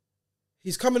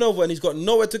he's coming over and he's got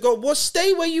nowhere to go. Well,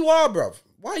 stay where you are, bro.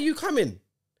 Why are you coming?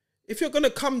 If you're gonna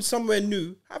come somewhere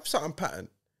new, have something pattern.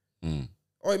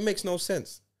 Or it makes no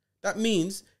sense. That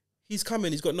means he's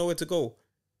coming. He's got nowhere to go.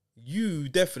 You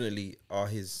definitely are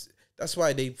his. That's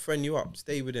why they friend you up.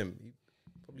 Stay with him. You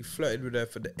probably flirted with her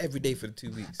every day for the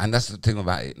 2 weeks. And that's the thing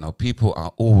about it. Now, people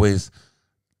are always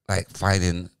like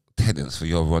finding tenants for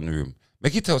your one room.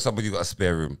 Make you tell somebody you got a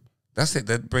spare room. That's it.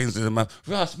 That brings in the mouth.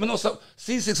 Ross, man,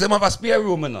 Ceesix, them have a spare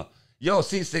room, man. Yo,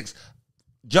 Ceesix,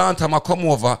 John, time I come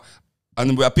over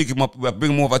and we pick him up, we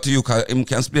bring him over to you because he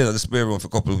can spare the spare room for a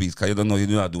couple of weeks because you don't know, you're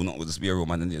not doing nothing with the spare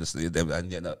room and then you stay there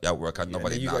and you work and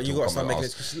nobody. You got to start making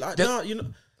it. Like, no, you know.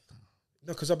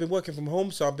 No, because I've been working from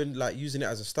home, so I've been like using it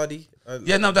as a study.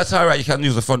 Yeah, no, that's all right. You can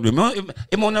use the front room.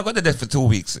 I'm only got there for 2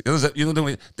 weeks. You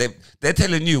know, they're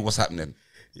telling you what's happening.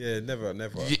 Yeah, never.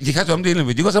 You catch what I'm dealing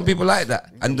with. You got some people like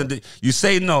that, and you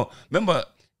say no. Remember,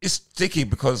 it's tricky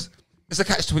because it's a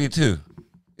catch-22.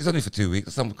 It's only for 2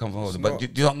 weeks. Someone come from home, but you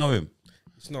don't know him.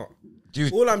 It's not.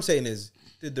 All I'm saying is,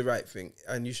 did the right thing,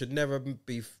 and you should never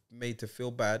be made to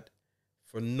feel bad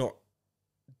for not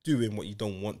doing what you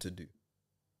don't want to do.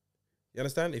 You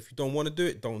understand? If you don't want to do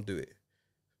it, don't do it.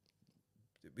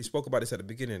 We spoke about this at the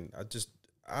beginning.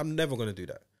 I'm never going to do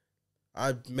that.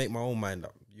 I make my own mind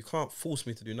up. You can't force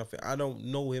me to do nothing. I don't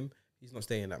know him. He's not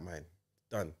staying in that mind.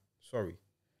 Done. Sorry.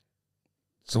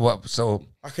 So what? So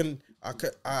I can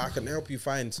help you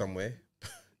find somewhere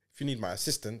if you need my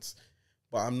assistance,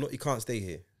 but I'm not. You can't stay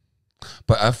here.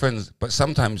 But our friends. But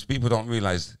sometimes people don't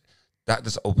realize that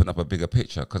just open up a bigger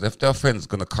picture. Because if their friend's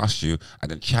gonna cuss you and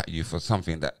then chat you for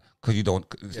something that. Because you don't,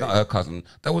 it's not her cousin.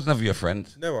 That was never your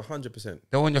friend. Never, 100%.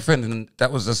 That wasn't your friend, and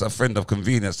that was just a friend of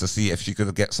convenience to see if she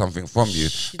could get something from you.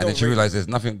 And then she realized there's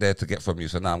nothing there to get from you,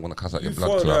 so now I'm going to cuss out your blood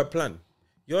clot. You followed her plan.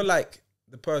 You're like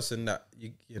the person that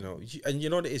you know, and you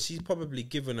know what it is. She's probably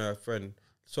given her friend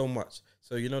so much.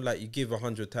 So you know, like you give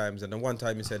 100 times, and then one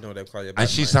time you said no, they'll call you. And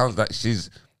she sounds like she's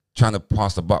trying to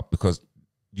pass the buck because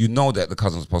you know that the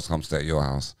cousin's supposed to come stay at your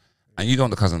house, and you don't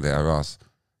want the cousin there at us.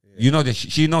 Yeah. You know that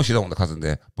she knows she don't want the cousin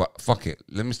there, but fuck it,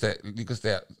 let me stay. You can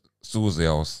stay at Susie's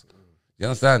house. You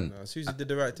understand? No, Susie did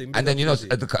the right thing. And then you know,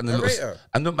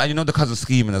 and you know the cousin's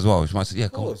scheming as well. She might say, "Yeah,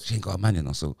 go. She ain't got a man, you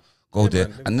know, so go there."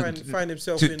 Man, and find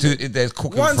himself there's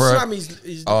cooking one for slam.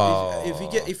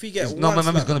 If he get no, one my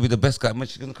slam, mommy's gonna be the best guy.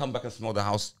 She's gonna come back and smell the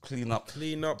house, clean up,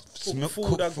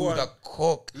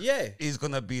 cook. Yeah, he's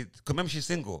gonna be. Remember, she's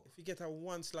single. If you get her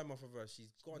one slam off of her,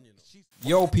 she's gone. You know.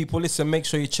 Yo, people, listen. Make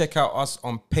sure you check out us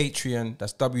on Patreon.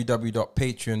 That's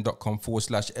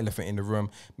www.patreon.com/elephant in the room.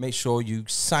 Make sure you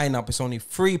sign up. It's only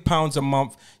 £3 a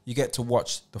month. You get to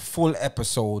watch the full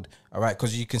episode. All right,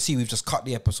 because you can see we've just cut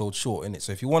the episode short in it.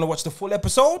 So if you want to watch the full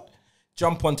episode,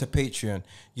 jump onto Patreon.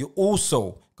 You're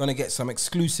also going to get some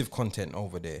exclusive content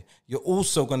over there. You're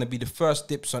also going to be the first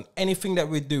dips on anything that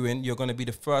we're doing. You're going to be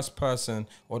the first person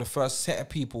or the first set of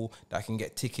people that can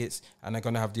get tickets and are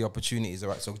going to have the opportunities. All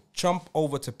right, so jump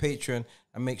over to Patreon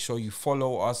and make sure you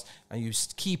follow us and you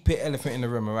keep it elephant in the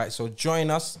room. All right, so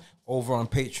join us over on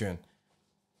Patreon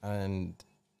and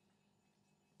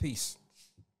peace.